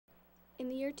In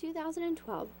the year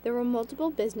 2012, there were multiple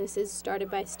businesses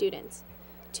started by students.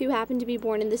 Two happened to be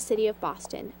born in the city of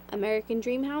Boston, American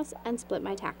Dream House and Split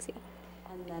My Taxi.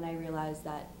 And then I realized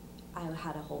that I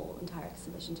had a whole entire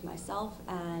exhibition to myself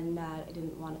and that I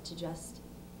didn't want it to just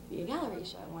be a gallery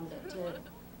show. I wanted it to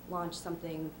launch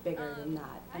something bigger than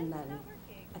that. And then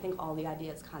I think all the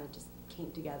ideas kind of just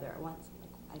came together at once. I'm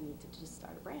like, I need to just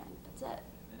start a brand. That's it.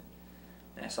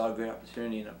 And I saw a great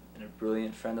opportunity in a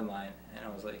brilliant friend of mine, and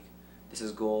I was like, this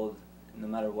is gold. No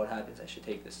matter what happens, I should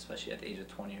take this, especially at the age of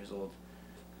 20 years old.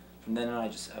 From then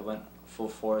on, I went full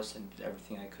force and did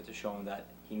everything I could to show him that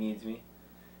he needs me,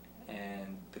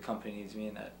 and the company needs me,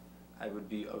 and that I would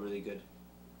be a really good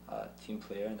team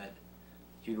player, and that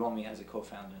he would want me as a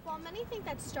co-founder. While many think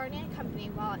that starting a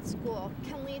company while at school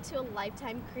can lead to a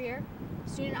lifetime career,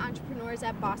 student entrepreneurs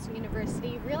at Boston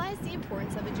University realize the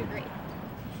importance of a degree.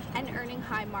 And earning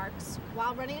high marks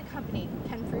while running a company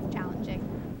can prove challenging.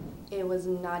 It was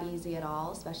not easy at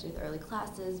all, especially with early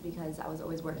classes, because I was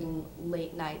always working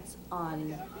late nights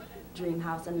on Dream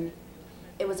House, and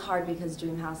it was hard because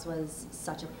Dream House was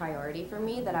such a priority for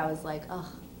me that I was like, ugh,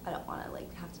 I don't want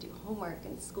to have to do homework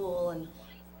and school. And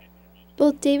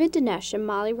both David Dinesh and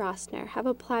Molly Rosner have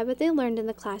applied what they learned in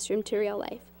the classroom to real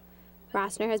life.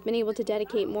 Rosner has been able to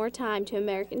dedicate more time to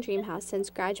American Dream House since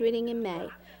graduating in May,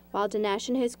 while Dinesh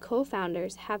and his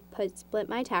co-founders have put Split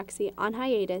My Taxi on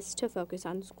hiatus to focus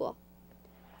on school.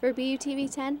 For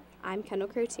BUTV 10, I'm Kendall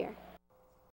Croutier.